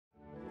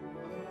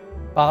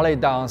Ballet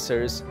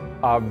dancers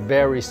are a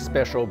very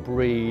special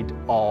breed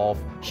of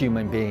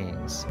human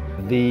beings.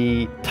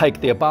 They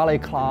take their ballet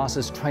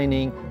classes,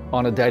 training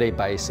on a daily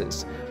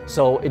basis.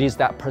 So it is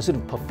that pursuit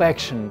of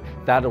perfection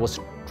that was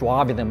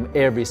driving them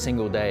every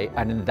single day,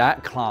 and in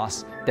that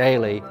class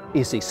daily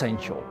is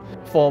essential.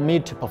 For me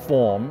to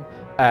perform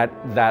at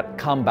that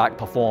comeback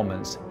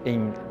performance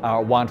in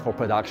our wonderful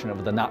production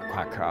of the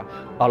Nutcracker,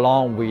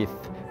 along with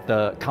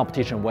the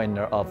competition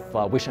winner of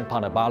Wish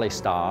Upon a Ballet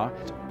Star,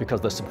 because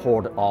of the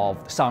support of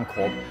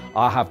Suncorp,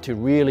 I have to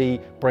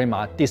really bring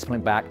my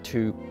discipline back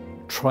to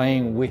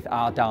train with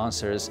our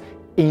dancers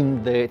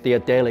in their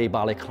daily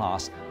ballet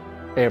class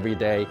every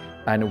day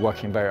and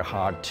working very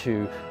hard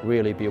to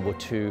really be able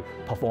to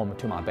perform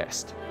to my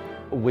best.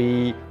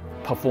 We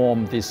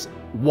performed this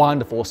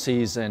wonderful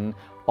season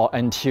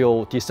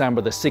until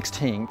December the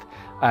 16th,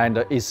 and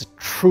it's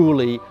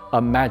truly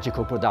a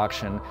magical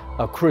production,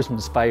 a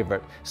Christmas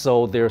favorite.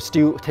 So there are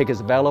still tickets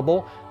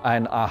available,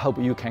 and I hope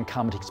you can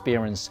come to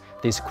experience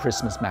this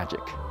Christmas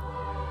magic.